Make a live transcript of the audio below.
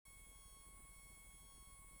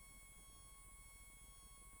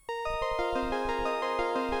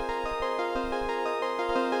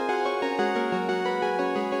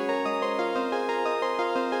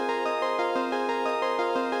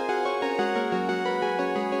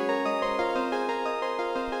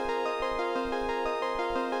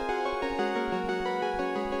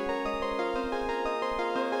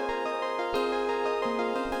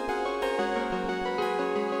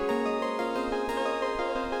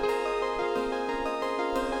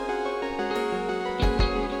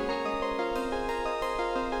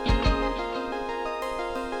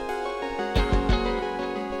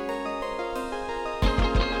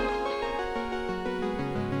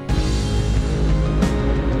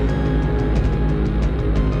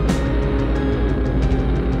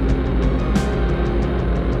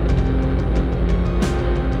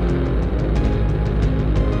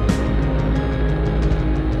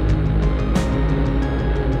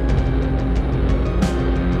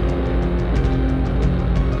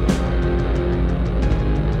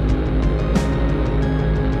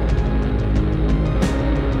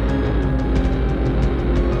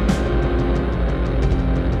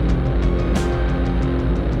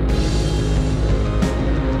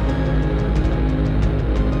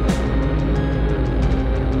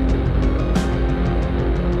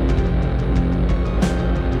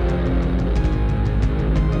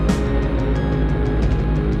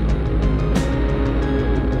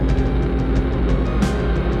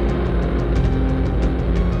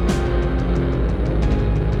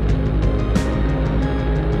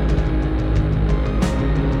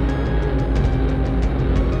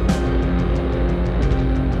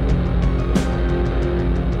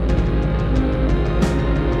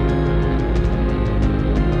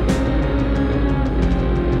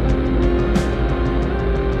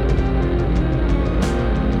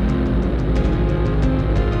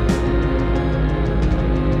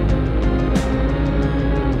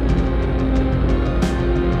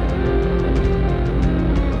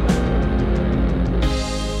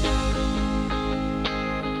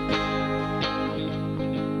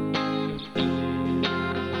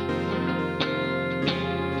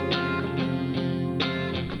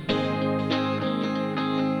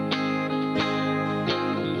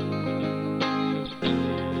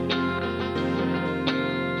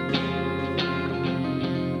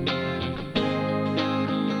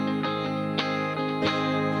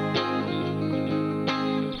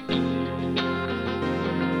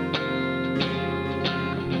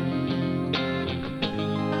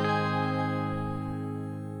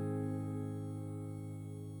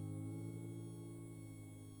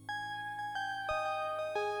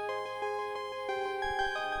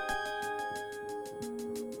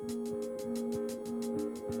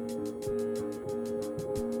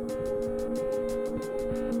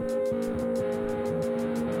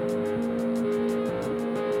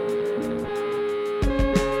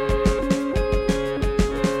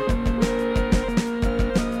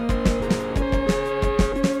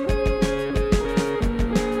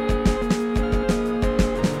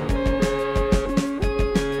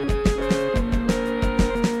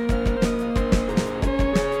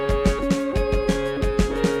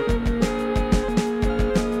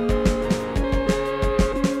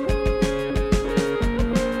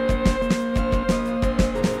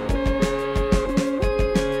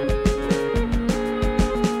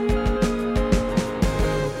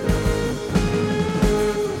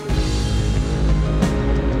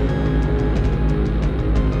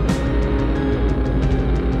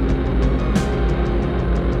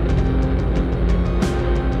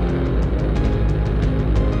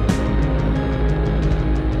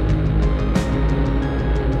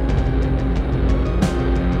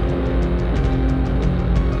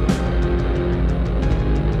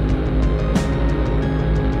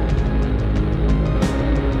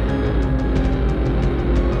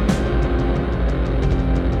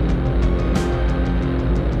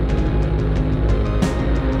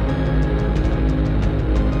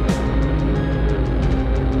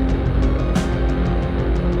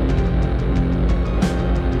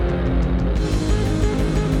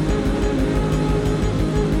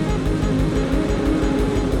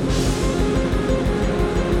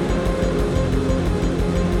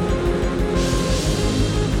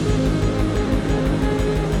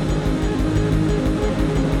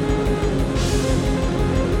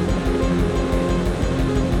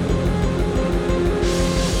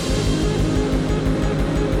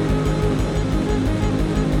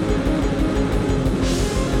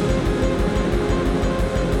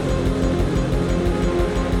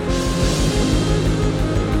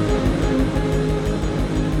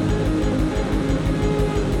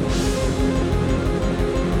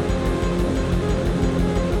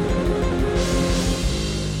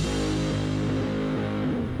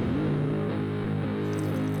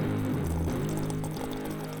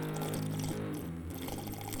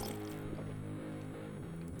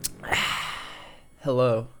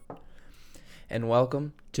Hello, and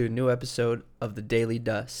welcome to a new episode of the Daily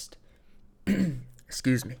Dust.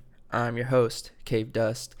 Excuse me. I'm your host, Cave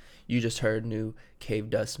Dust. You just heard new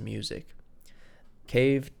Cave Dust music.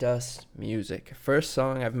 Cave Dust music. First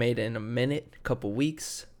song I've made in a minute, couple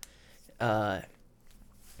weeks.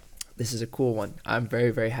 This is a cool one. I'm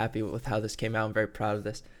very, very happy with how this came out. I'm very proud of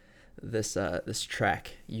this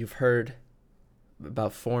track. You've heard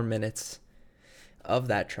about 4 minutes of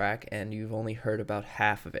that track, and you've only heard about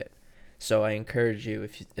half of it. So I encourage you,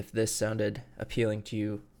 if this sounded appealing to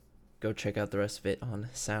you, go check out the rest of it on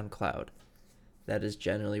SoundCloud. That is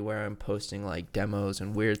generally where I'm posting like demos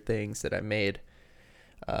and weird things that I made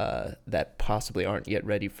that possibly aren't yet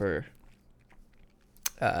ready for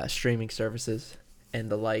streaming services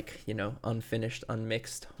and the like, unfinished,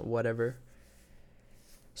 unmixed, whatever.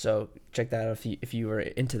 So check that out if you were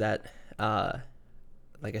into that.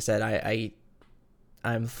 Like I said,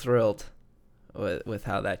 I'm thrilled with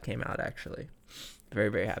how that came out, actually. Very,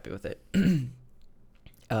 very happy with it.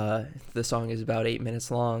 The song is about 8 minutes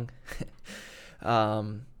long.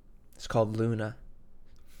 It's called Luna.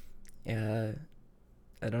 I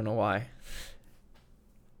don't know why.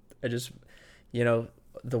 I just,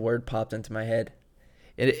 the word popped into my head.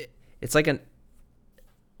 It's like I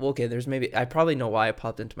probably know why it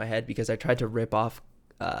popped into my head, because I tried to rip off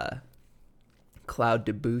Claude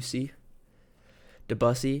Debussy,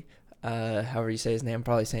 however you say his name. I'm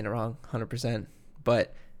probably saying it wrong 100%,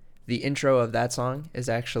 but the intro of that song is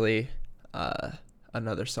actually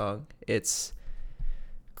another song. It's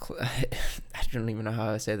I don't even know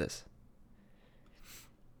how I say this.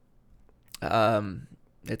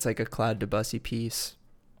 It's like a Claude Debussy piece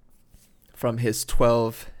from his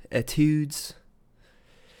 12 Etudes,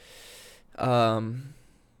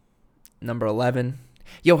 number 11.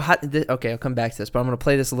 Okay, I'll come back to this, but I'm going to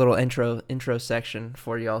play this little intro section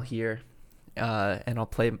for y'all here, and I'll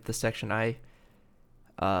play the section I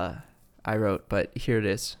wrote, but here it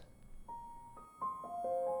is.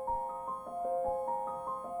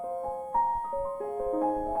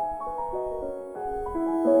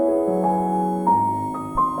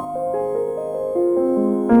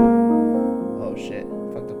 Oh shit,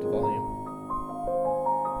 fucked up the volume.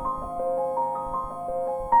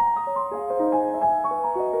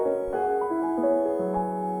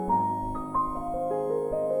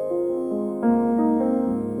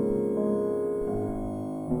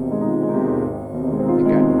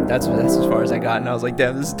 That's as far as I got, and I was like,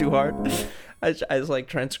 damn, this is too hard. I was like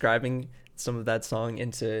transcribing some of that song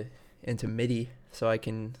into MIDI so I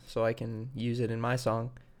can use it in my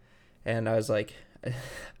song, and I was like,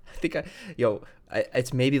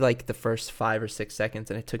 it's maybe like the first 5 or 6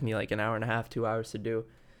 seconds, and it took me like an hour and a half, 2 hours to do,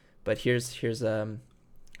 but here's you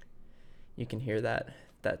can hear that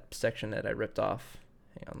section that I ripped off.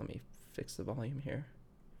 Hang on, let me fix the volume here.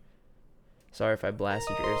 Sorry if I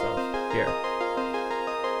blasted your ears off. Here.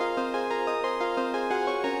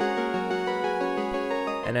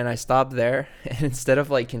 And then I stopped there, and instead of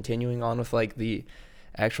like continuing on with like the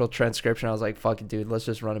actual transcription, I was like, fuck it, dude, let's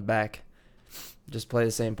just run it back. Just play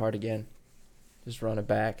the same part again. Just run it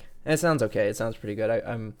back. And it sounds okay. It sounds pretty good.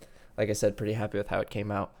 I'm, like I said, pretty happy with how it came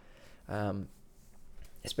out.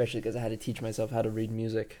 Especially because I had to teach myself how to read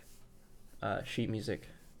music, sheet music,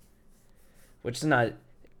 which is not,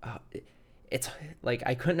 it's like,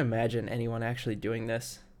 I couldn't imagine anyone actually doing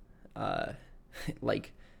this,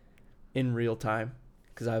 like in real time.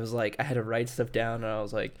 Because I was like, I had to write stuff down, and I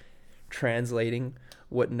was like translating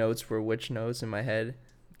what notes were which notes in my head,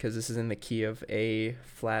 because this is in the key of A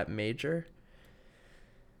flat major.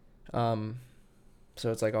 So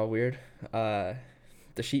it's like all weird. The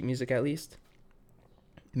sheet music, at least,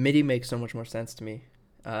 MIDI makes so much more sense to me,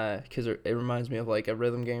 because it reminds me of like a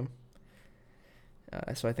rhythm game.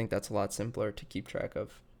 So I think that's a lot simpler to keep track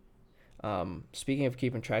of. Speaking of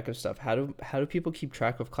keeping track of stuff, how do people keep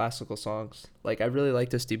track of classical songs? Like, I really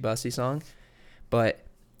like this Debussy song, but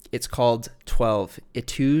it's called 12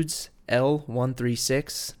 Etudes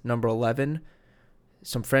L136 number 11.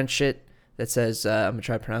 Some French shit that says, I'm gonna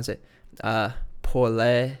try to pronounce it, pour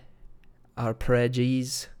les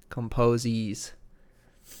arpeggios composies.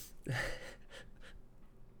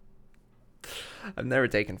 I've never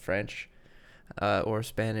taken French or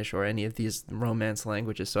Spanish or any of these Romance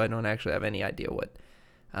languages, so I don't actually have any idea what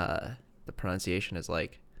the pronunciation is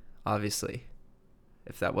like, obviously,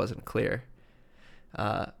 if that wasn't clear.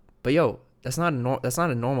 But that's not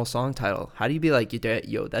a normal song title. How do you be like,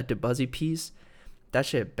 that Debussy piece, that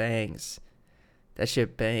shit bangs. It's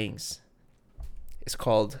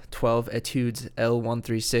called 12 Etudes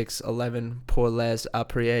L136 11 pour les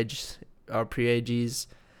arpeggios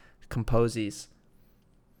composies.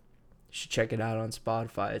 should check it out on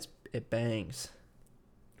Spotify. It bangs.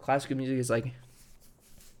 Classical music is like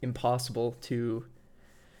impossible to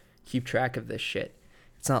keep track of this shit.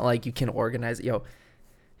 It's not like you can organize it,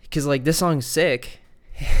 because like this song's sick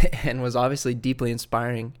and was obviously deeply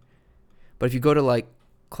inspiring. But if you go to like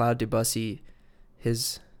Claude Debussy,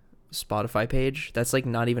 his Spotify page, that's like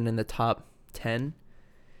not even in the top 10.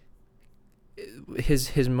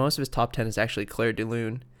 His most of his top 10 is actually Clair de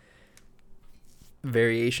Lune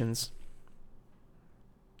variations,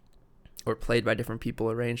 or played by different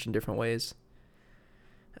people, arranged in different ways.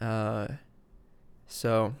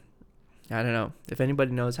 So I don't know if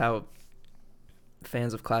anybody knows how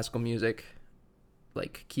fans of classical music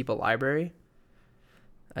like keep a library.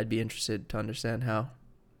 I'd be interested to understand how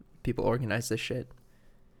people organize this shit,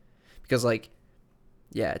 because like,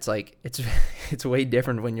 yeah, it's like it's way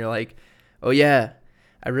different when you're like, oh yeah,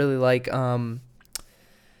 I really like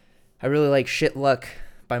Shit Luck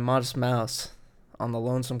by Modest Mouse on the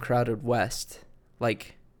Lonesome Crowded West.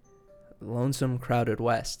 Like, Lonesome Crowded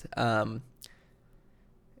West.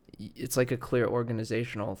 It's like a clear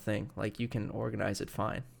organizational thing. Like, you can organize it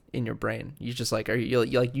fine in your brain. You just like,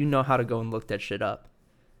 you know how to go and look that shit up.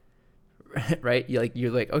 Right?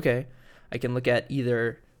 You're like, okay, I can look at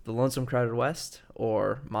either the Lonesome Crowded West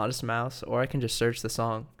or Modest Mouse, or I can just search the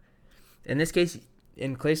song. In this case,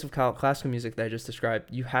 in case of classical music that I just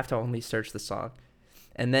described, you have to only search the song.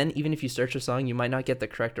 And then even if you search a song, you might not get the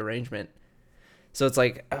correct arrangement. So it's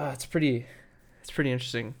like, it's pretty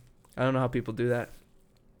interesting. I don't know how people do that.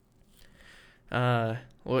 Well,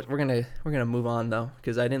 we're gonna move on though,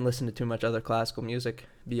 because I didn't listen to too much other classical music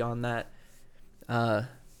beyond that.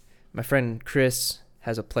 My friend Chris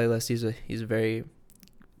has a playlist. He's a very,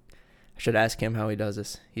 I should ask him how he does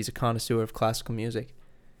this. He's a connoisseur of classical music.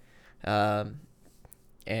 And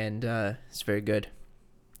it's very good.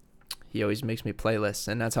 He always makes me playlists,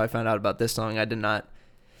 and that's how I found out about this song. I did not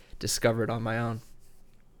discover it on my own.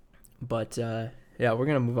 But yeah, we're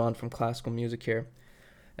gonna move on from classical music here,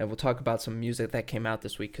 and we'll talk about some music that came out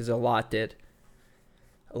this week, because a lot did.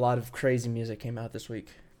 A lot of crazy music came out this week.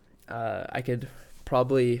 I could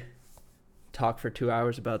probably talk for 2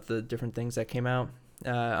 hours about the different things that came out.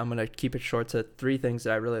 I'm gonna keep it short to 3 things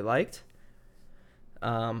that I really liked.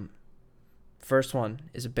 First one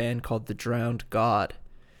is a band called The Drowned God.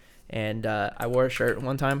 And I wore a shirt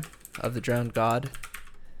one time of The Drowned God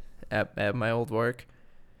at my old work.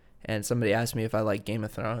 And somebody asked me if I like Game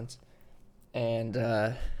of Thrones. And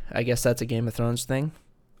I guess that's a Game of Thrones thing.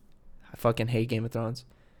 I fucking hate Game of Thrones.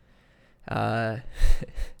 I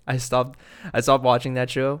stopped watching that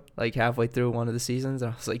show like halfway through one of the seasons.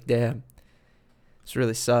 And I was like, damn, this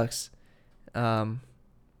really sucks. But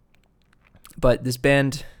this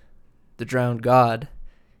band, The Drowned God,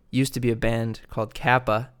 used to be a band called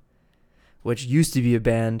Kappa, which used to be a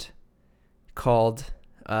band called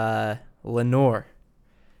Lenore.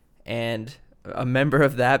 And a member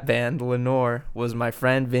of that band, Lenore, was my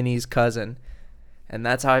friend Vinny's cousin. And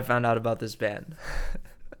that's how I found out about this band.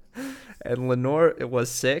 And Lenore, it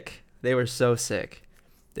was sick. They were so sick.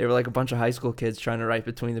 They were like a bunch of high school kids trying to write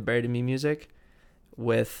Between the Buried and Me music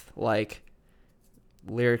with like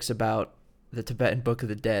lyrics about the Tibetan Book of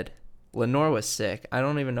the Dead. Lenore was sick. I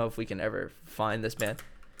don't even know if we can ever find this band.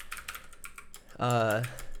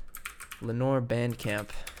 Lenore Bandcamp.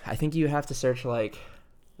 I think you have to search like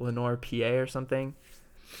Lenore PA or something.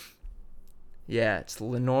 Yeah, it's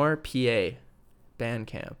Lenore PA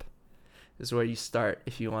Bandcamp. This is where you start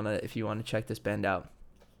if you wanna check this band out.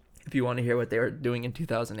 If you want to hear what they were doing in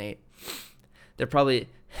 2008. They probably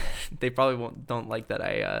don't like that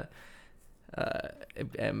I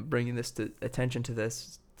am bringing this to attention to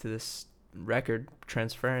this record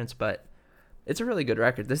transference, but it's a really good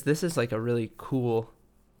record. This is like a really cool,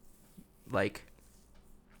 like,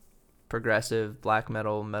 progressive black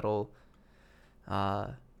metal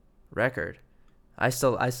record. I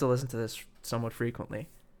still listen to this somewhat frequently.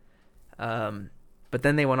 But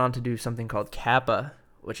then they went on to do something called Kappa,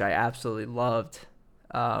 which I absolutely loved.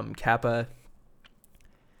 Kappa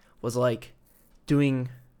was like doing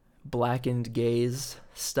blackened gaze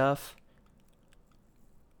stuff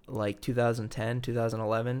like 2010,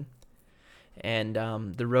 2011. And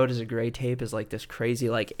The Road is a Gray Tape is like this crazy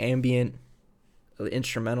like ambient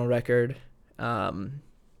instrumental record.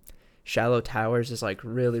 Shallow Towers is like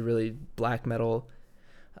really, really black metal,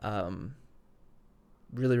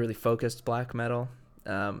 really, really focused black metal.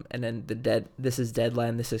 And then This is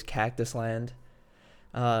Deadland, This is Cactus Land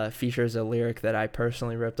features a lyric that I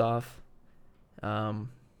personally ripped off in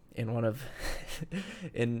one of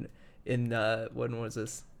in when was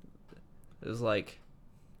this? It was like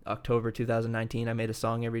October 2019. I made a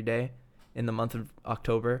song every day in the month of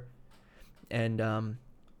October. and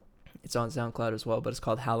it's on SoundCloud as well. But it's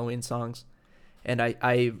called Halloween Songs, and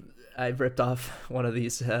I ripped off one of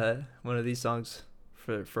these songs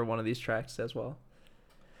for one of these tracks as well.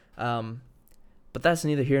 But that's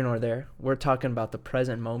neither here nor there. We're talking about the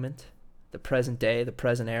present moment, the present day, the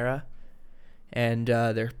present era, and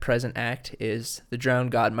their present act is the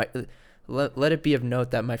Drowned God. Let it be of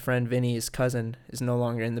note that my friend Vinny's cousin is no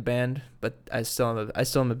longer in the band, but I still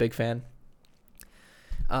am a big fan.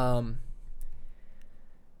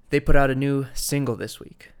 They put out a new single this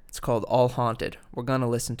week. It's called All Haunted. We're gonna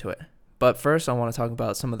listen to it, but first I want to talk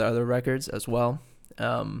about some of the other records as well.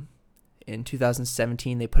 In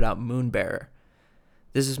 2017, they put out Moonbearer.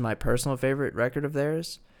 This is my personal favorite record of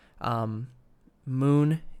theirs.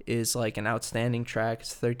 Moon is like an outstanding track.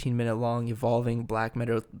 It's a 13-minute long, evolving black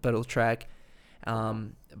metal track.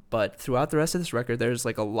 But throughout the rest of this record, there's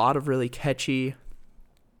like a lot of really catchy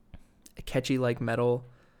like metal,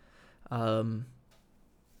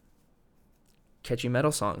 catchy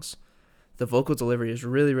metal songs. The vocal delivery is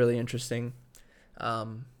really, really interesting. I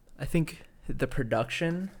think the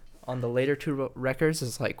production on the later two records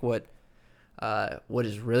is like what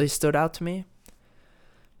has really stood out to me.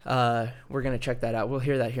 We're gonna check that out. We'll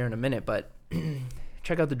hear that here in a minute, but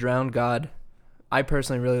check out the Drowned God. I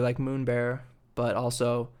personally really like Moonbearer, but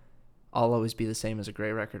also I'll Always Be the Same is a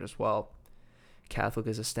great record as well. Catholic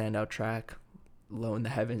is a standout track. Low in the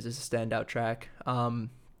Heavens is a standout track.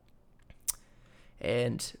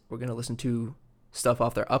 And we're gonna listen to stuff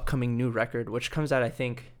off their upcoming new record, which comes out I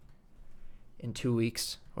think in 2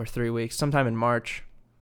 weeks or 3 weeks, sometime in March,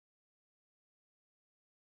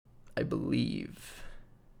 I believe.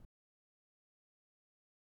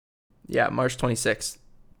 Yeah, March 26th.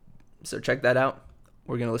 So check that out.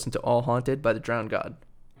 We're going to listen to All Haunted by the Drowned God.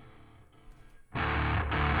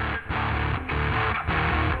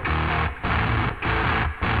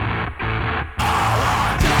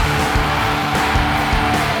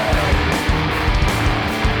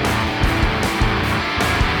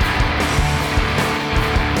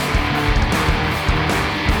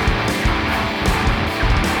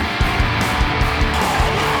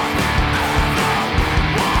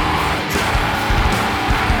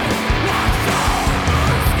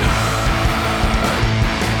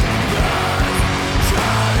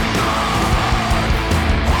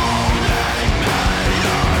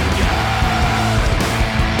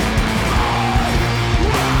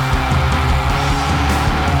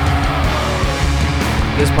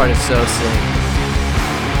 This part is so sick.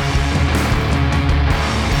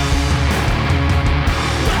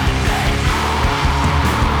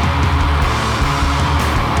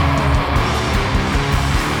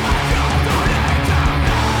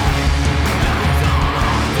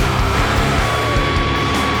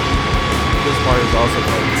 This part is also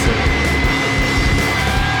fucking sick.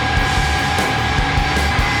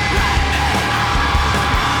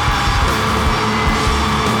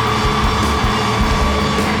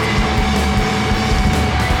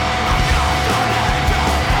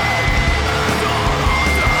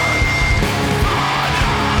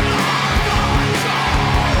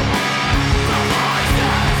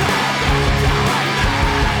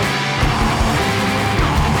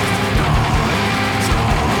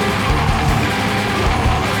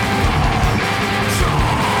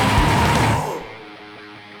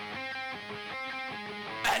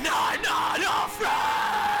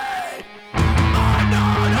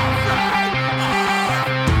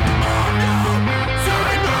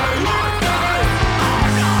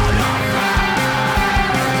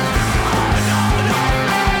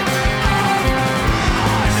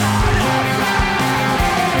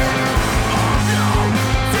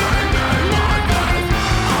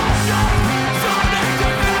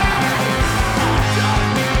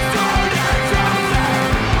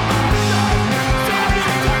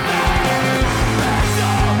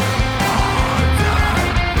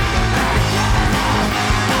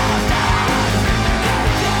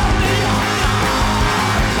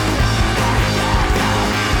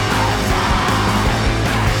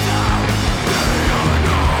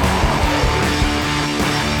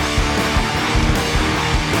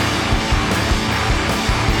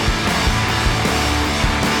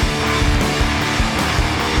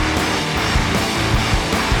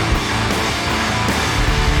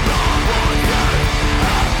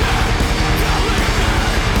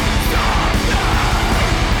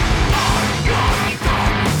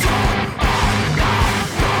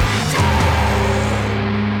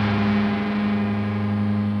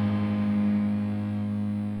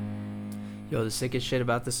 Yo, the sickest shit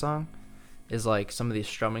about this song is like some of these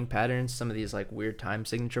strumming patterns, some of these like weird time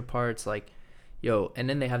signature parts, like, yo, and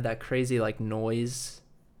then they have that crazy like noise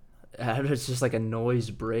It's just like a noise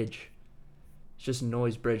bridge. It's just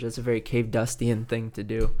noise bridge. That's a very Cave Dustian thing to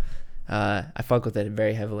do. I fuck with it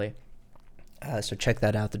very heavily. So check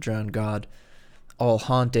that out, The Drowned God. All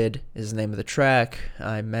Haunted is the name of the track.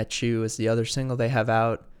 I Met You is the other single they have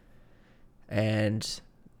out. And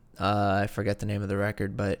I forget the name of the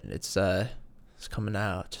record, but it's coming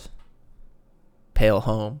out. Pale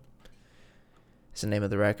Home is the name of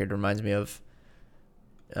the record. Reminds me of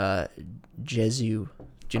Jesu.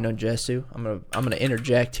 Do you know Jesu? I'm gonna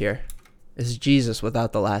interject here. This is Jesus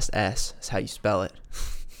without the last S. That's how you spell it.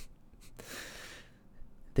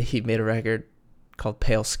 He made a record called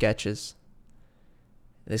Pale Sketches.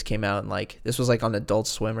 This came out in this was on Adult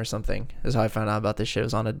Swim or something. This is how I found out about this shit. It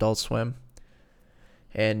was on Adult Swim.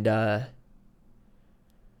 And I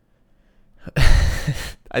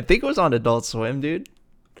think it was on Adult Swim, dude.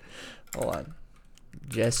 Hold on.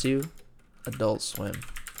 Jesu, Adult Swim.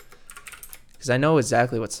 Because I know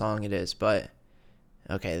exactly what song it is, but...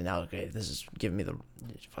 Okay, this is giving me the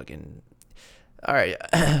fucking... Alright,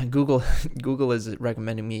 Google is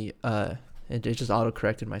recommending me... It just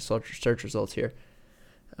auto-corrected my search results here.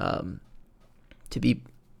 To be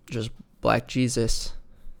just Black Jesus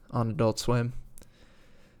on Adult Swim.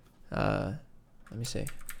 Let me see.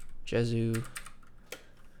 Jesu...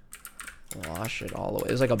 Wash it all away.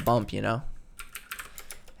 It was like a bump, you know?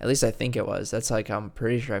 At least I think it was. That's I'm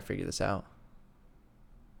pretty sure I figured this out.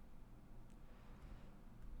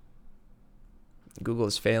 Google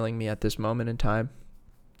is failing me at this moment in time.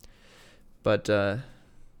 But we're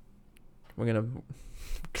gonna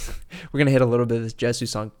hit a little bit of this Jesu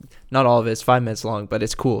song. Not all of it. It's 5 minutes long, but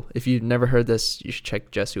it's cool. If you've never heard this, you should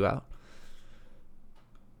check Jesu out.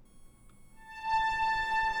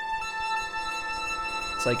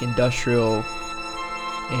 It's like industrial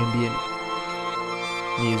ambient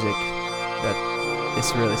music that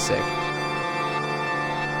it's really sick.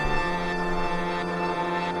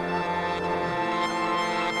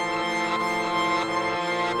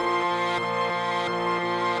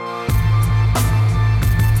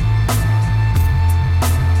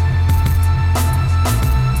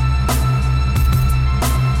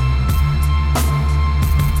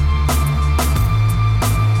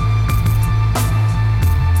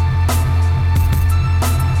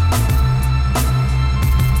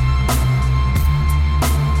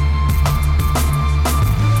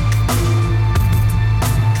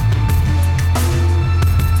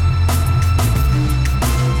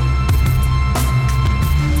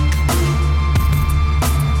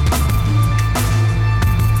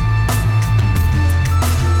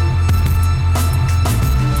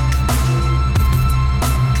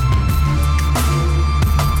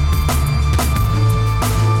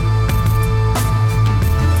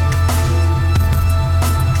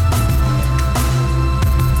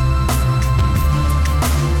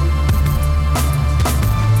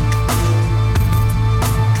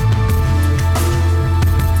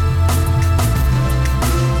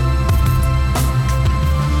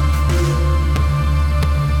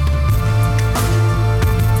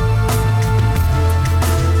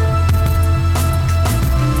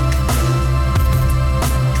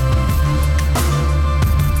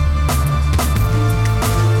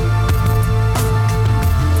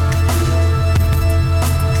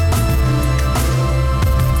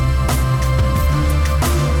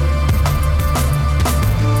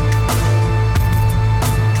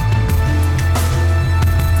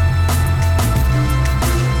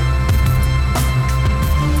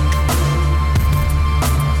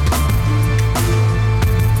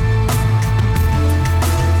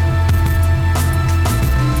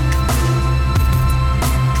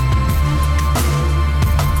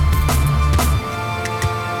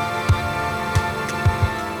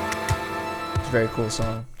 Very cool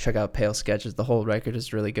song. Check out Pale Sketches. The whole record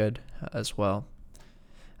is really good as well.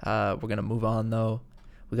 We're going to move on, though.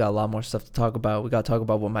 We got a lot more stuff to talk about. We got to talk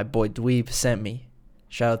about what my boy Dweeb sent me.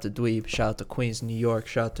 Shout out to Dweeb. Shout out to Queens, New York.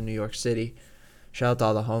 Shout out to New York City. Shout out to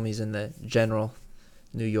all the homies in the general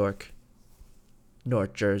New York,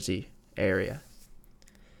 North Jersey area.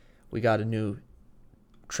 We got a new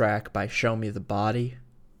track by Show Me the Body.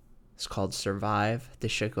 It's called Survive.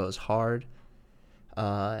 This shit goes hard.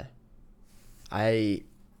 I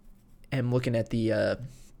am looking at the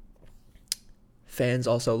fans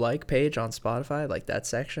also like page on Spotify, like that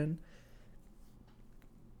section.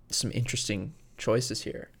 Some interesting choices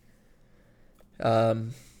here.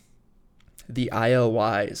 The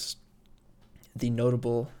ILYs, the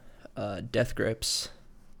notable Death Grips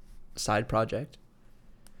side project.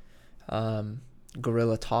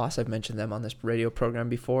 Gorilla Toss, I've mentioned them on this radio program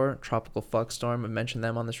before. Tropical Fuckstorm, I've mentioned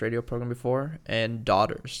them on this radio program before. And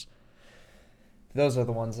Daughters. those are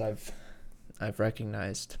the ones I've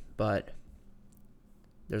recognized, but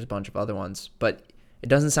there's a bunch of other ones. But it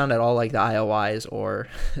doesn't sound at all like the IOIs or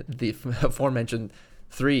the aforementioned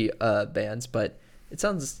 3 bands, but it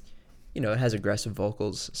sounds, it has aggressive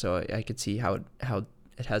vocals, so I could see how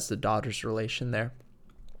it has the daughters relation there.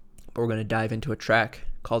 But we're going to dive into a track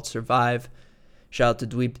called Survive. Shout out to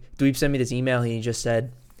Dweeb. Dweeb sent me this email, and he just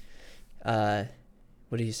said, what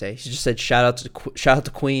did he say? He just said, shout out to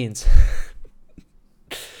Queens.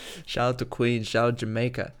 Shout out to Queens. Shout out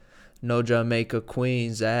Jamaica. No Jamaica,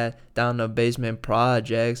 Queens, down the basement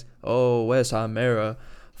projects. Oh, West Hamera,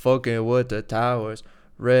 fucking with the towers.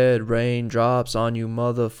 Red rain drops on you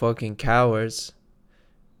motherfucking cowards.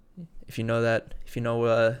 If you know that,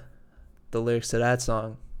 the lyrics to that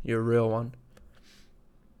song, you're a real one.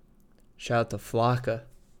 Shout out to Flocka.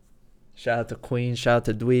 Shout out to Queens. Shout out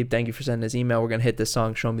to Dweeb. Thank you for sending this email. We're going to hit this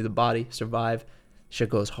song, Show Me the Body, Survive. Shit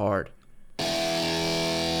goes hard.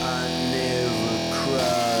 I never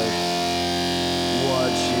cried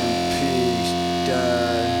watching pigs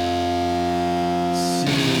die,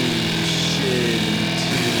 seeing shed and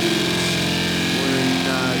tears. We're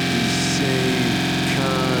not the same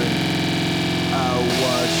kind. I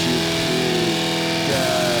watch a pig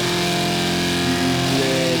die. You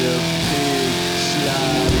let a pig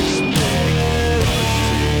slide. Expect us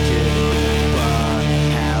to get by.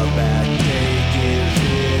 How about they give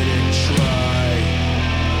it a try?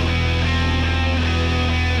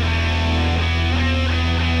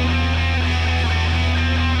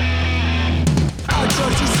 I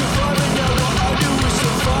tried to survive and now all I do is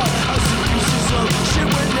survive. I see pieces of shit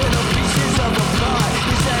with little pieces of a pie.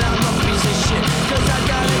 He said I'm a piece of shit, cause I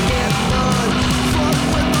gotta get blood. Fuck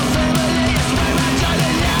with my family, it's my right to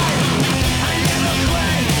the life. I never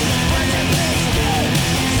quit, but the bitch did.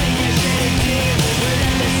 Sing your shit again, we're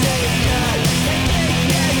at the same time. They think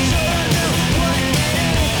that you know what it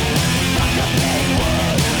is. Fuck a big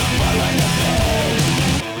word, follow the page.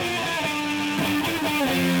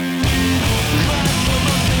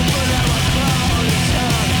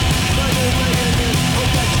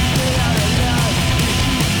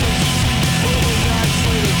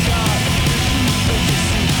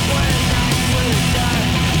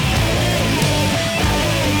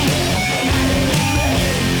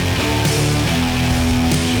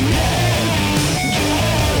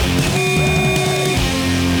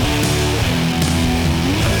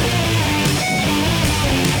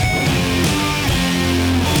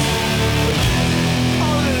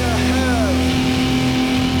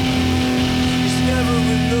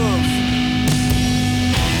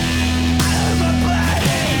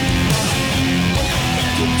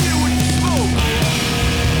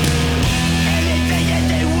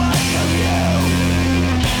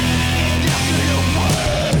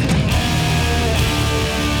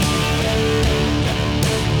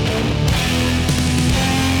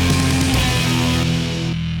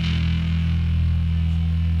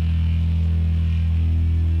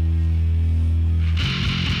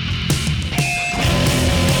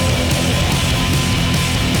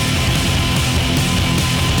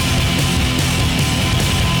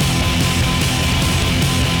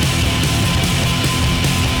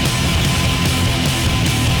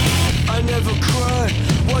 I never cried,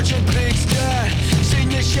 watching pigs die.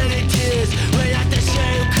 Seen your shedding tears, we're not the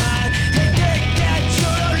same kind. They think that you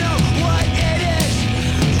don't know what it is.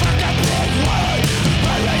 Fuck a big word,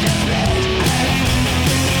 follow the page.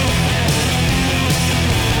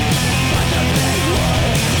 Fuck a big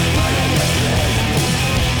word, follow the page.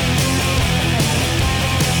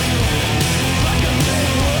 Fuck a big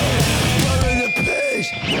word, follow the page.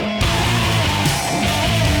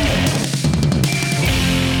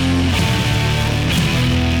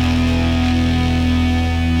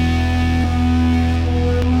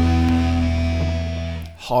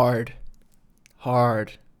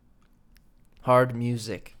 Hard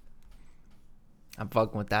music. I'm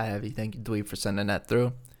fucking with that heavy. Thank you, Dweeb, for sending that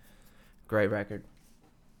through. Great record.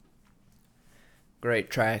 Great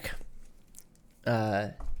track.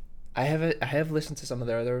 I have listened to some of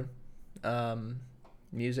their other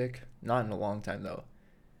music. Not in a long time though.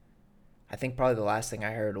 I think probably the last thing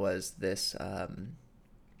I heard was this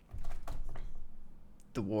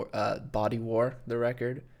Body War, the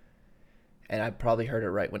record. And I probably heard it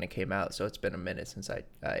right when it came out, so it's been a minute since I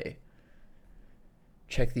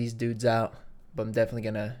checked these dudes out. But I'm definitely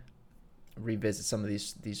gonna revisit some of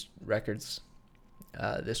these records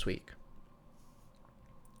this week.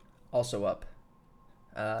 Also up,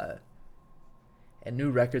 a new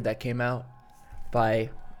record that came out by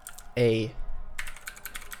a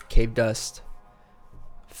Cave Dust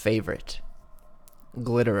favorite,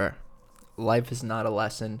 Glitterer. Life is not a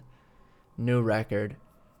lesson. new record,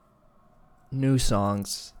 new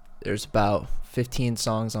songs. There's about 15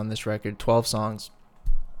 songs on this record, 12 songs,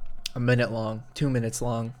 a minute long, 2 minutes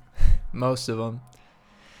long, most of them.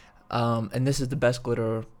 And this is the best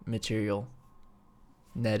glitter material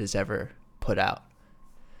Ned has ever put out.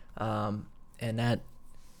 And that,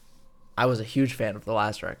 I was a huge fan of the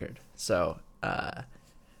last record. So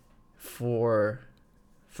for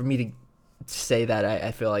me to say that,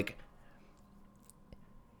 I feel like,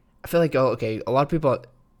 oh, okay, a lot of people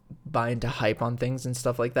buy into hype on things and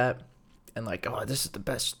stuff like that, and like, oh, this is the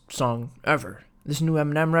best song ever. This new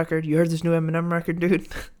Eminem record, you heard this new Eminem record, dude?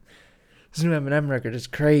 This new Eminem record is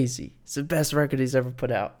crazy. It's the best record he's ever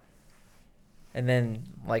put out. And then,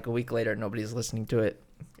 like, a week later, nobody's listening to it,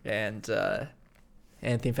 and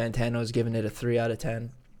Anthony Fantano's giving it a 3 out of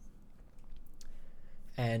 10.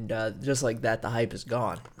 And just like that, the hype is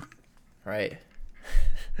gone, right?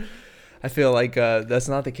 I feel like that's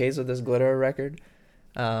not the case with this Glitter record.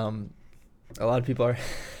 A lot of people are...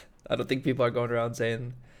 I don't think people are going around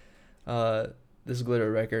saying this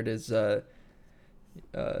Glitter record is... I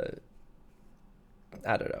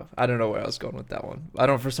don't know. I don't know where I was going with that one.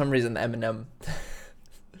 For some reason, the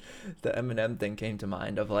Eminem thing came to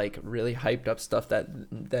mind, of like really hyped up stuff that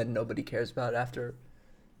then nobody cares about after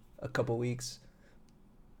a couple weeks.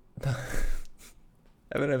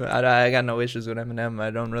 Eminem, I got no issues with Eminem. I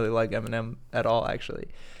don't really like Eminem at all, actually.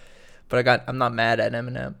 But I'm not mad at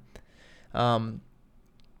Eminem.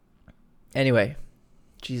 Anyway,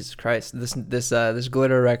 Jesus Christ, this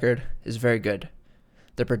Glitter record is very good.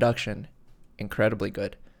 The production, incredibly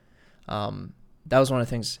good. That was one of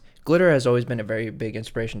the things. Glitter has always been a very big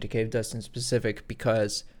inspiration to Cave Dust in specific,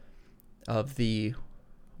 because of the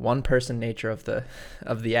one-person nature of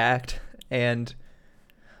the act, and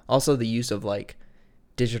also the use of like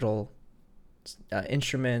digital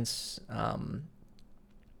instruments,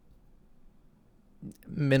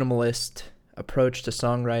 minimalist approach to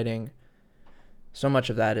songwriting. So much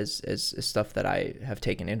of that is stuff that I have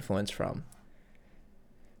taken influence from.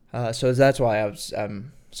 So that's why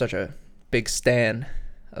I'm such a big stan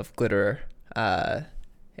of Glitter,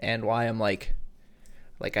 and why I'm like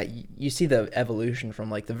you see the evolution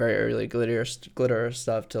from like the very early glitter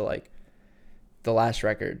stuff to like the last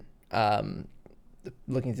record,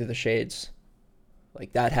 Looking Through the Shades.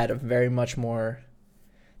 Like that had a very much more,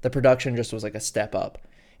 the production just was like a step up,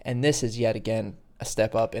 and this is yet again a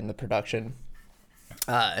step up in the production,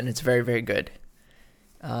 and it's very, very good.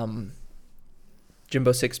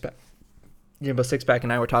 Jimbo Sixpack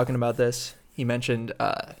and I were talking about this. He mentioned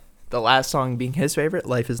the last song being his favorite,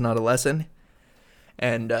 Life Is Not a Lesson.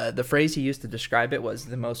 And the phrase he used to describe it was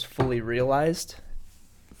the most fully realized.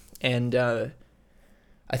 And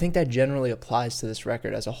I think that generally applies to this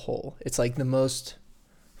record as a whole. It's like the most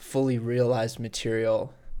fully realized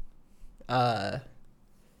material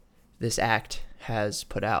this act has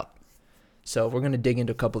put out. So we're going to dig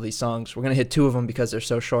into a couple of these songs. We're going to hit 2 of them because they're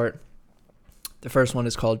so short. The first one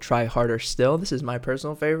is called Try Harder Still. This is my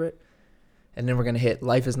personal favorite. And then we're going to hit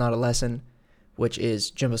Life Is Not a Lesson, which is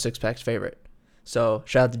Jimbo Sixpack's favorite. So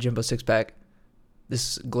shout out to Jimbo Sixpack.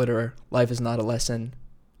 This is Glitter, Life Is Not a Lesson,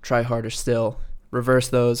 Try Harder Still. Reverse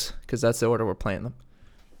those, because that's the order we're playing them.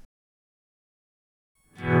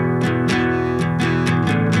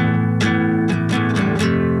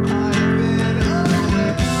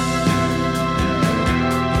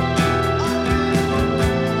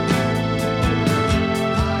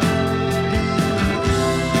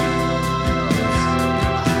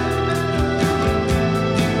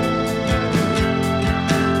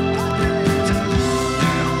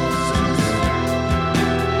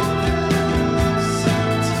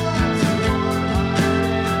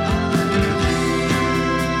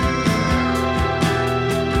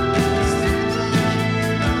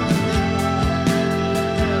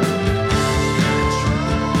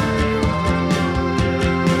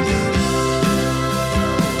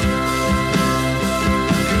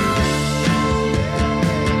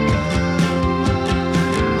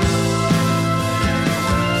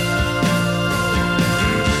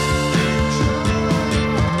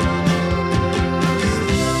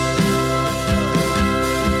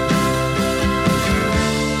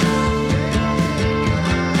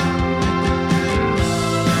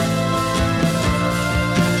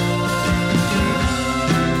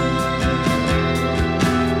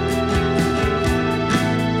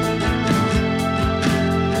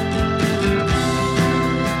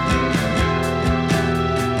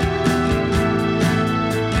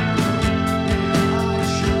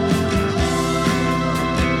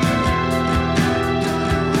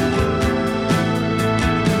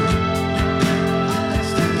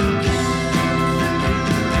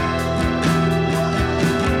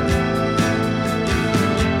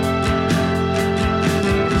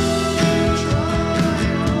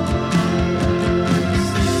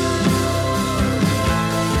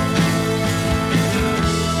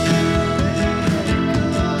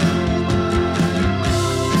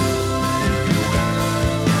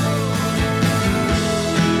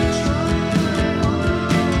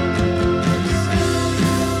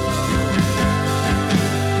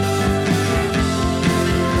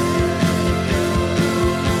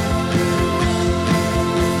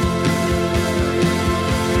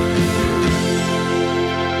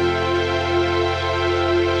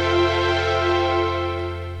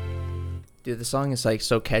 the song is like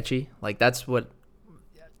so catchy. Like that's what,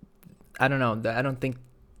 I don't know. I don't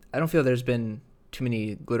feel there's been too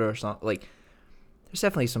many glitter songs. Like there's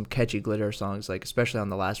definitely some catchy glitter songs, like especially on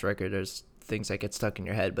the last record. There's things that get stuck in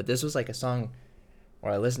your head, but this was like a song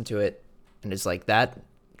where I listened to it and it's like that.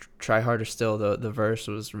 Try harder still. The verse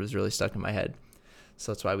was really stuck in my head,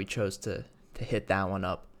 so that's why we chose to hit that one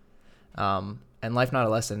up. And Life Not a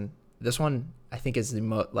Lesson. This one I think is the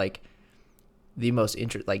most like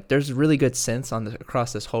there's really good synths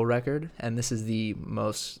across this whole record, and this is the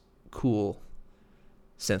most cool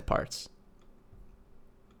synth parts.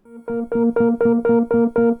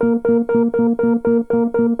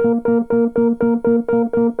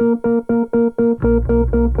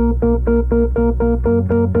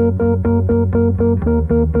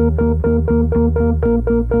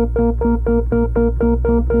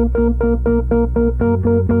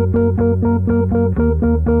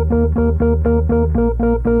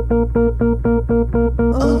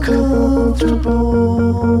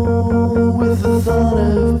 Uncomfortable with the thought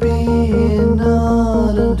of being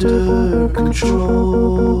not under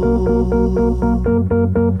control.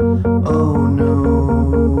 Oh no,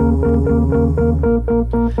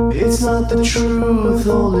 it's not the truth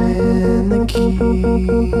all in the key.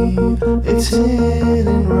 It's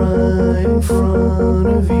hidden right in front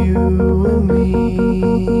of you and me.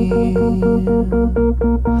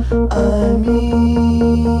 I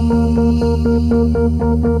mean,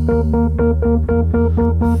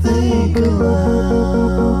 think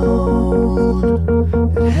aloud,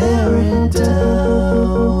 inherit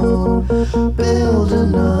down, build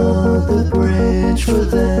another bridge for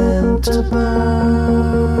them to burn.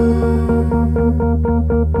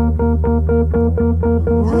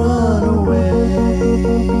 Run away,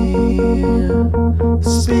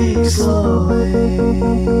 speak slowly.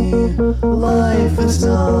 Life is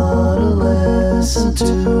not a lesson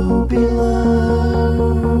to be learned.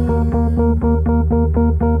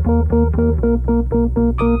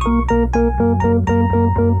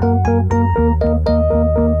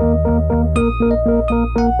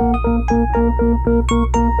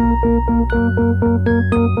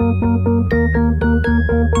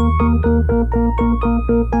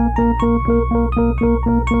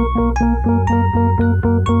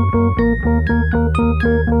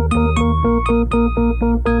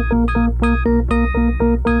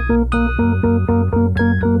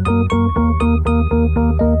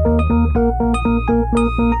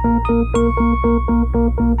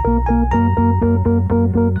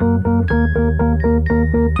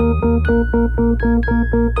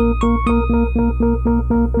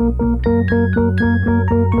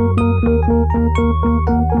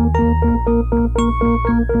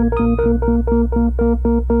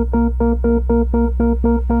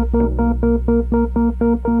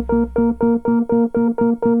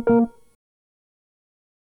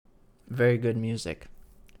 Very good music.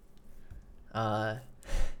 I've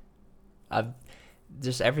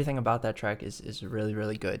just everything about that track is really,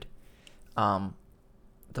 really good. The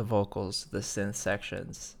vocals, the synth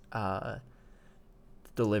sections, the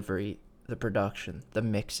delivery, the production, the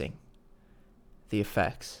mixing, the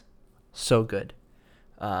effects, so good.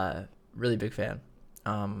 Really big fan.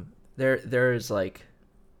 There is like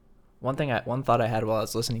one thought I had while I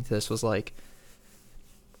was listening to this was like,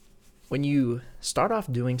 when you start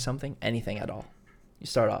off doing something, anything at all, you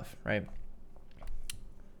start off, right?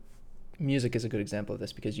 Music is a good example of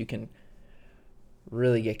this because you can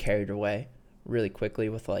really get carried away really quickly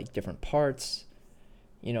with like different parts.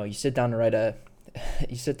 You know, you sit down to write a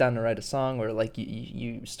song, or like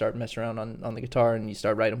you start messing around on the guitar and you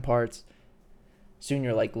start writing parts. Soon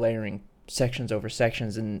you're like layering sections over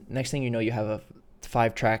sections, and next thing you know, you have a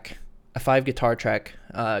five guitar track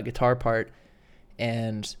guitar part,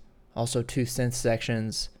 and also 2 synth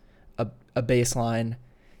sections, a bass line,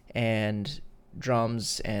 and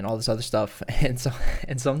drums, and all this other stuff. And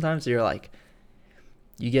sometimes you're like,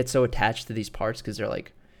 you get so attached to these parts because they're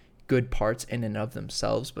like good parts in and of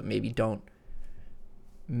themselves, but maybe don't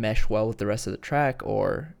mesh well with the rest of the track,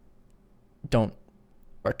 or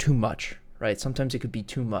too much, right? Sometimes it could be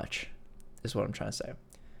too much, is what I'm trying to say.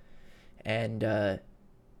 And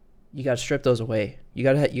you got to strip those away. You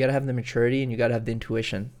got to have the maturity, and you got to have the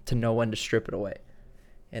intuition to know when to strip it away.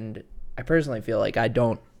 And I personally feel like I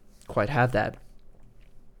don't quite have that,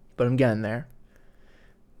 but I'm getting there.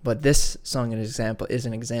 But this song is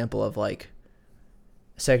an example of like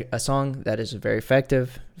a song that is very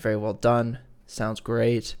effective, very well done, sounds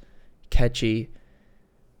great, catchy,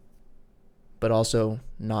 but also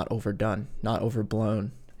not overdone, not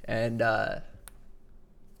overblown. And I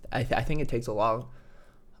think it takes a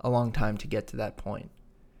long time to get to that point.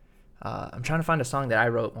 I'm trying to find a song that I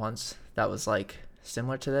wrote once that was like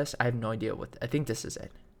similar to this. I have no idea what. I think this is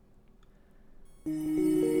it.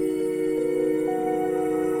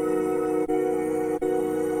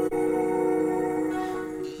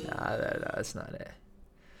 Nah, that's not it.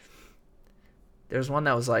 There's one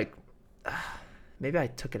that was like, maybe I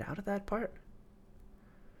took it out of that part.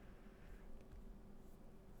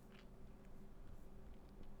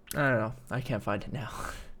 I don't know. I can't find it now.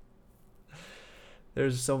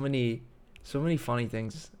 There's so many funny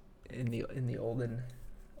things in the olden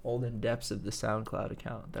depths of the SoundCloud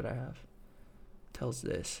account that I have. It tells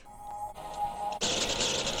this.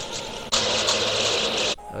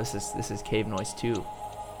 Oh, this is Cave Noise 2.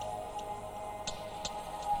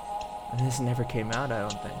 And this never came out, I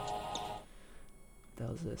don't think. What the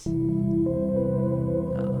hell is this?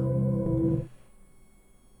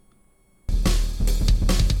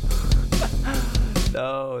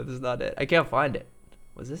 No, this is not it. I can't find it.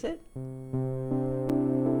 Was this it?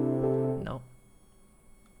 No.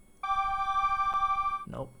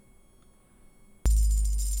 Nope.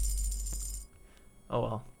 Oh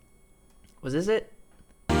well. Was this it?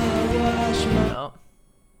 No.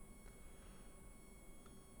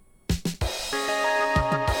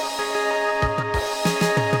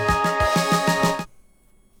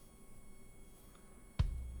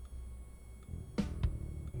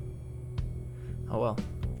 Oh well,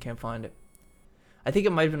 can't find it. I think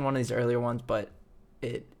it might have been one of these earlier ones, but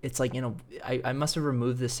it's like, you know, I must have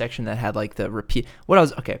removed this section that had like the repeat.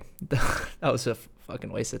 That was a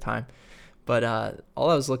fucking waste of time. But all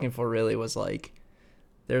I was looking for really was like,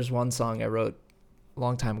 there's one song I wrote a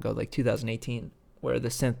long time ago, like 2018, where the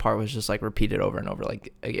synth part was just like repeated over and over.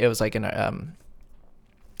 Like it was like it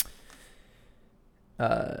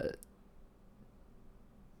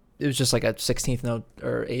was just like a 16th note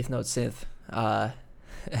or 8th note synth.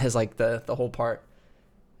 Has like the whole part.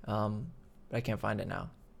 But I can't find it now.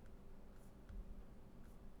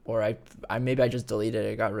 Or I maybe I just deleted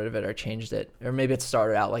it, got rid of it, or changed it, or maybe it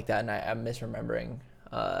started out like that and I'm misremembering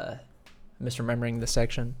the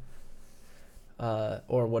section,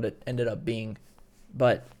 or what it ended up being.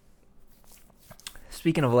 But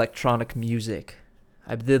speaking of electronic music,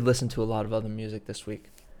 I did listen to a lot of other music this week.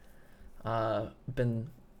 Been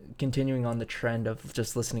continuing on the trend of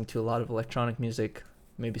just listening to a lot of electronic music,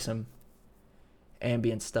 maybe some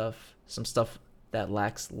ambient stuff, some stuff that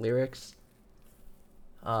lacks lyrics.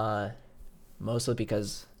 Mostly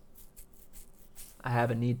because I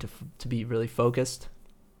have a need to be really focused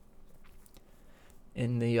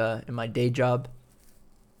in my day job,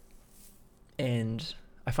 and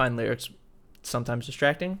I find lyrics sometimes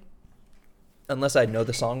distracting unless I know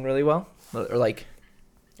the song really well, or like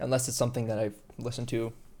unless it's something that I've listened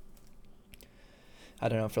to, I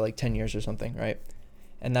don't know, for like 10 years or something, right?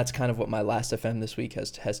 And that's kind of what my last FM this week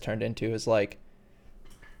has turned into, is like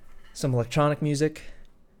some electronic music,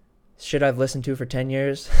 shit I've listened to for 10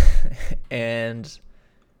 years, and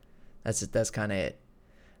that's kind of it.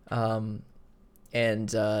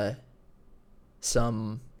 And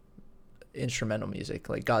some instrumental music,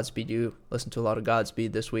 like Godspeed You. Listened to a lot of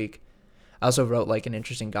Godspeed this week. I also wrote like an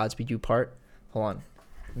interesting Godspeed You part. Hold on.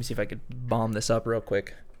 Let me see if I could bomb this up real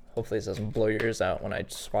quick. Hopefully this doesn't blow your ears out when I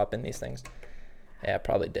swap in these things. Yeah, it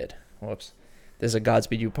probably did. Whoops. There's a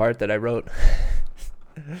Godspeed You part that I wrote.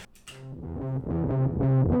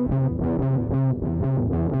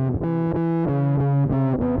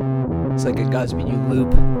 It's like a Godspeed You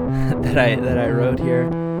loop that I wrote here.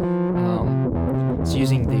 It's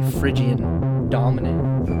using the Phrygian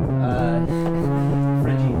dominant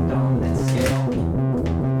scale.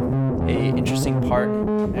 A interesting part.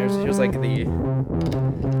 Here's like the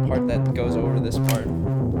part that goes over this part.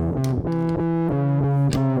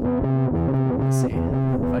 Let's see if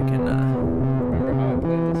I can remember how I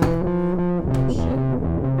played this. Oh shit.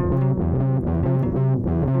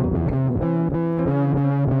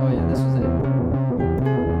 Oh yeah, this was it.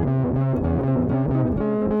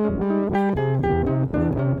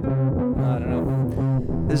 I don't know.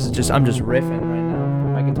 This is I'm just riffing right now.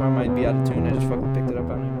 My guitar might be out of tune. I just fucking picked it up. I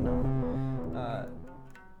don't even know.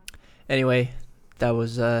 Anyway, that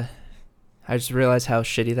was I just realized how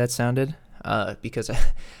shitty that sounded, because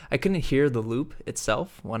I couldn't hear the loop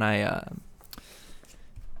itself when I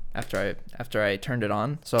after I turned it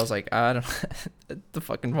on. So I was like, I don't the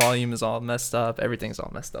fucking volume is all messed up. Everything's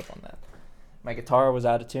all messed up on that. My guitar was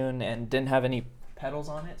out of tune and didn't have any pedals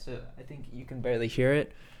on it, so I think you can barely hear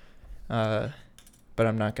it. But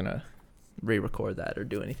I'm not gonna re-record that or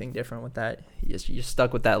do anything different with that. You're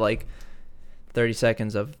stuck with that like 30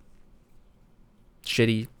 seconds of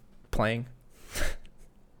shitty playing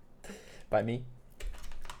by me.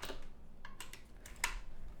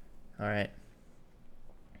 All right.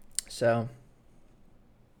 So,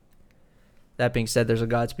 that being said, there's a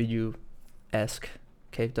Godspeed You-esque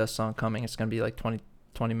Cave Dust song coming. It's going to be like 20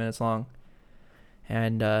 minutes long.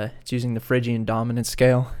 And it's using the Phrygian dominant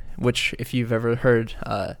scale, which if you've ever heard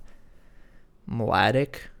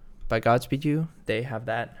Melodic by Godspeed You, they have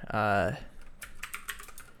that. I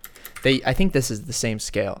think this is the same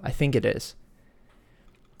scale. I think it is.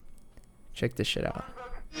 Check this shit out.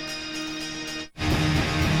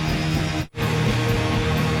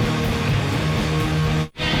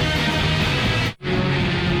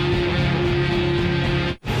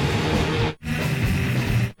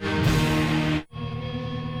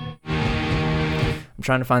 I'm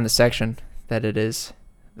trying to find the section that it is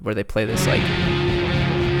where they play this like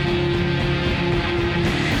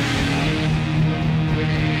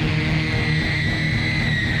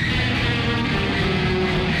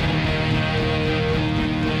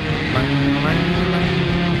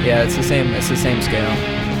yeah, it's the same scale.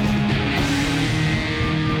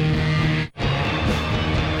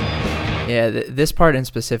 Yeah, this part in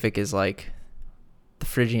specific is like the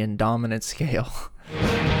Phrygian dominant scale.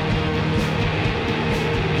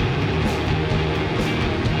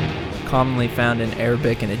 Commonly found in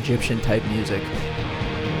Arabic and Egyptian type music.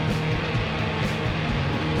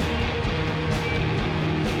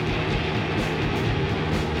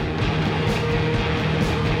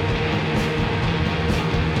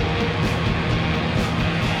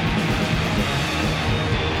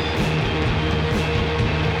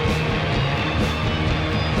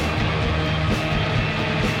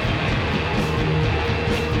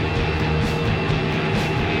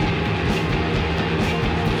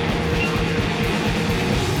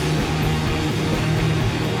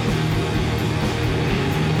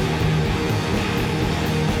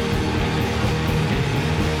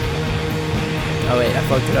 Oh wait, I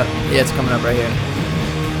fucked it up. Yeah, it's coming up right here.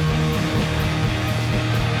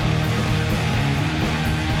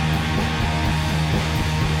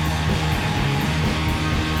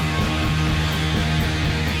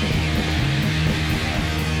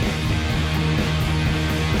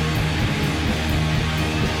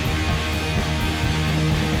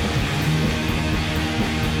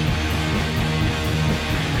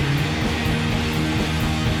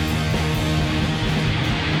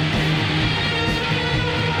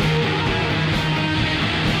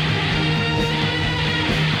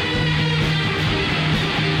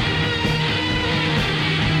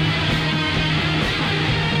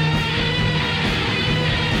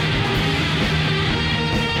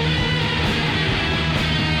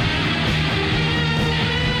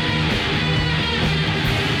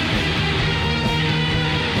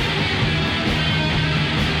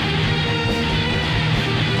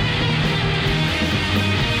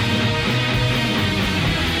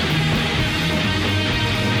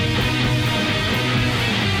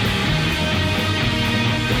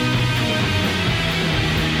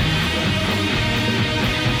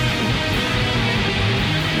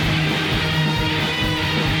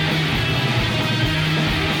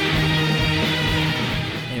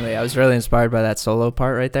 I was really inspired by that solo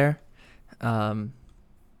part right there. So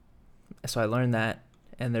I learned that,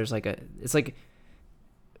 and there's like it's like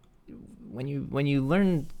when you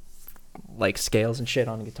learn like scales and shit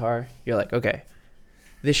on a guitar, you're like, okay,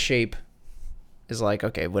 this shape is like,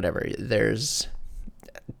 okay, whatever. There's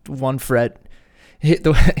one fret.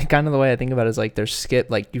 Kind of the way I think about it is like there's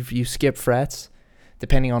skip, like you skip frets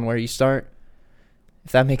depending on where you start.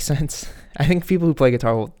 If that makes sense. I think people who play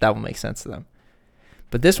guitar, that will make sense to them.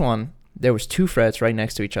 But this one, there was 2 frets right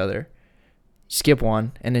next to each other. Skip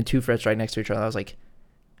one, and then 2 frets right next to each other. I was like,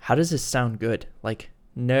 how does this sound good? Like,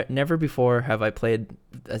 never before have I played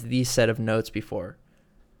these set of notes before.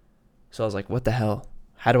 So I was like, what the hell?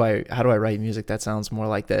 How do I write music that sounds more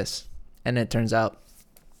like this? And it turns out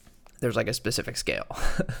there's like a specific scale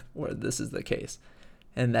where this is the case.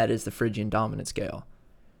 And that is the Phrygian dominant scale.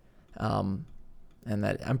 And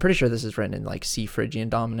that I'm pretty sure this is written in like C Phrygian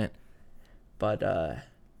dominant. But I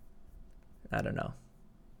don't know.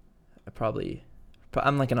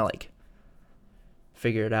 I'm like gonna like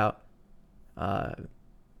figure it out.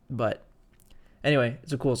 But anyway,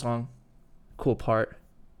 it's a cool song, cool part.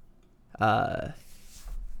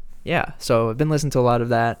 Yeah. So I've been listening to a lot of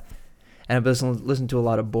that, and I've been listening to a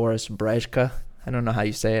lot of Boris Brejcha. I don't know how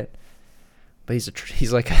you say it, but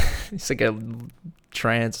he's like a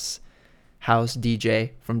trance house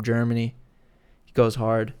DJ from Germany. He goes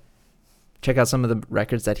hard. Check out some of the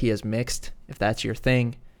records that he has mixed, if that's your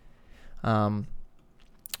thing.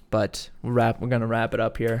 But we're gonna wrap it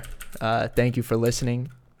up here. Thank you for listening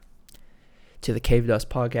to the Cave Dust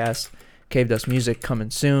podcast. Cave Dust music coming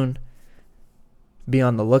soon. Be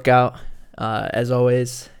on the lookout. As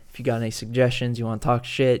always, If you got any suggestions, you want to talk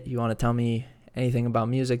shit, you want to tell me anything about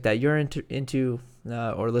music that you're into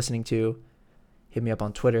or listening to, hit me up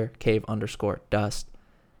on Twitter, cave_dust.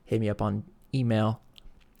 Hit me up on email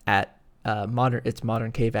at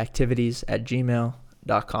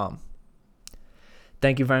moderncaveactivities@gmail.com.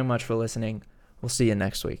 Thank you very much for listening. We'll see you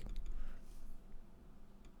next week.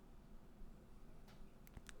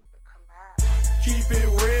 Keep it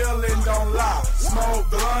real and don't lie. Smoke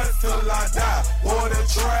blunts till I die. Or the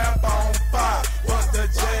trap on fire, but the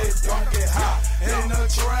J's gon' get hot. In the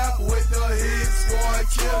trap with the hit squad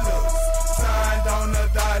killers. Signed on the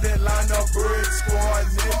dotted line, the brick squad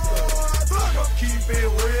niggas. Keep it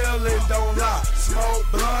real and don't lie. Smoke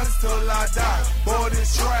blunts till I die. Boy,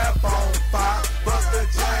 this trap on fire, but the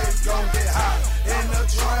J's gon' get hot. In the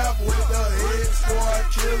trap with the hit squad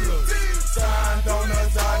killers. Signed on the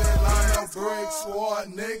dotted line, the brick squad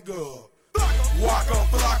nigga. Waka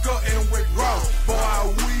Flocka and with Ross,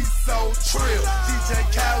 boy we so trill. DJ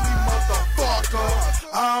Cali motherfucker,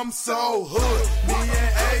 I'm so hood. Me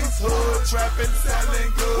and Ace hood, trapping,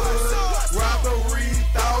 selling goods. Robbery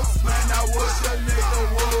thoughts, man, I wish a nigga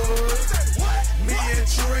would. Me and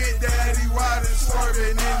Trent Daddy riding,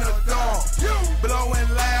 swerving in the dawn. Blowing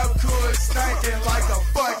loud, good, stinking like a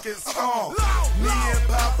fucking storm. Me and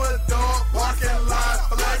Papa Dog, parking lot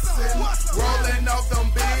flexing. Rolling off them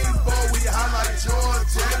beans, boy, we high like George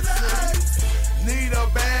Jetson. Need a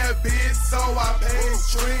bad bitch, so I paid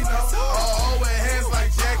Trina. Oh, with hands like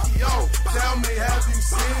Jackie O. Tell me, have you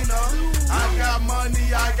seen her? I got money,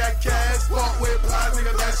 I got cash. Fuck with Plies,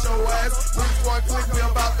 nigga, that's your ass. Which boy click me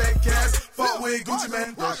about that cash? Fuck with Gucci,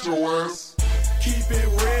 man, that's your ass. Keep it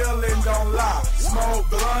real and don't lie. Smoke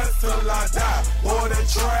blunts till I die. Boy, the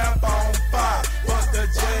trap on fire, but the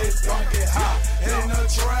J's gon' get hot. In the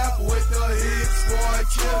trap with the hit squad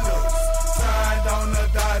killers. Signed on the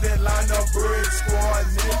dotted line, the brick squad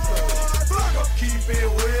niggas. Keep it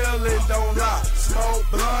real and don't lie. Smoke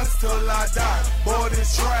blunts till I die. Boy,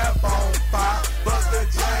 this trap on fire, but the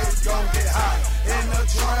J's gon' get hot. In the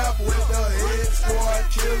trap with the hit squad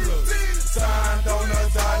killers. Signed on the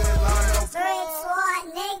dotted line, the Brick squad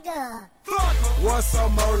nigga. What's up,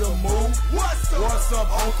 Murder Move? What's up,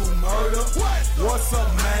 Uncle Murder? What's up,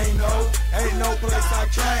 Mano? Ain't no place I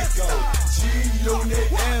can't go.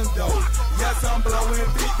 G-Unit Endo. Yes, I'm blowing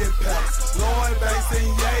 50 packs. Lloyd Banks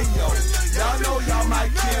and Yayo. Y'all know y'all my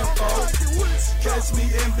kinfolk. Catch me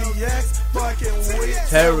in BX, fucking with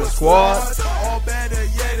Terror Squad. Or better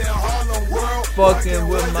yet, in Harlem World. Fucking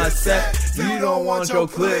with my set. You don't want your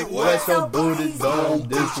click. West your booty, don't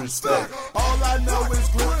disrespect. All I know is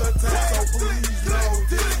grip the text, so please no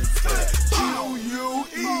disrespect.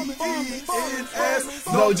 Q-U-E-E-N-S.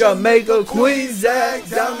 No Jamaica, Queens Act,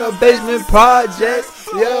 down the basement project.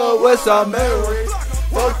 Yo, West Mary,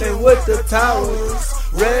 fucking with the towers.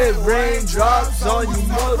 Red raindrops on you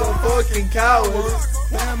motherfucking cowards.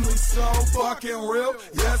 Family so fucking real.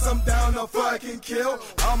 Yes, I'm down to fucking kill.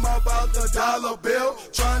 I'm about the dollar bill,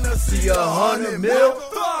 trying to see 100 mil.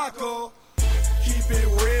 Fucker. Keep it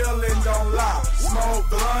real and don't lie. Smoke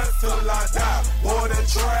blunts till I die. Boy, the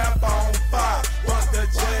trap on fire, but the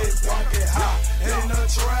J's gon' get hot. In the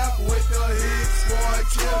trap with the hit squad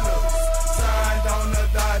killers. Signed on the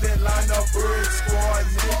dotted line, the brick squad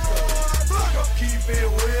niggas. Keep it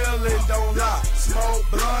real and don't lie. Smoke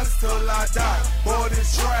blunts till I die. Boy,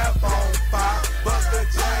 this trap on fire, but the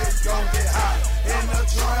J's gon' get hot. In the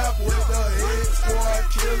trap with the hit squad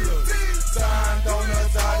killers. Signed on the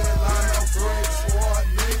dotted line, the brick squad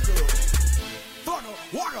niggas. Fucker,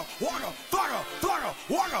 waka, waka, fucker, fucker,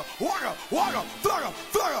 waka, waka, waka, fucker,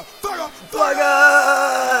 fucker, fucker, Flocka!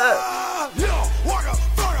 yeah.